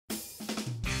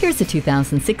Here's a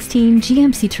 2016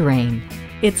 GMC Terrain.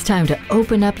 It's time to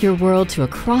open up your world to a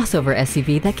crossover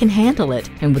SUV that can handle it.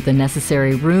 And with the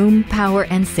necessary room, power,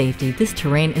 and safety, this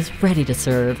Terrain is ready to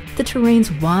serve. The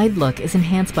Terrain's wide look is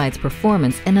enhanced by its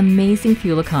performance and amazing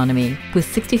fuel economy. With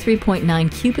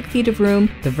 63.9 cubic feet of room,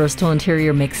 the versatile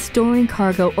interior makes storing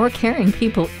cargo or carrying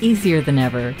people easier than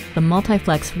ever. The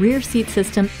multi-flex rear seat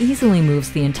system easily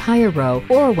moves the entire row,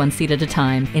 or one seat at a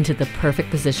time, into the perfect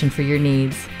position for your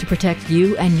needs. To protect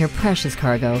you and your precious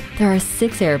cargo, there are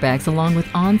 6 airbags along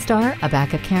with OnStar, a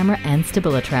backup camera, and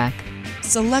StabiliTrak.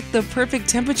 Select the perfect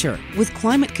temperature with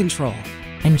climate control.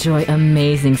 Enjoy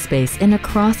amazing space in a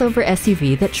crossover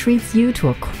SUV that treats you to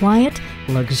a quiet,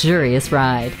 luxurious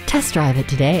ride. Test drive it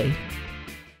today.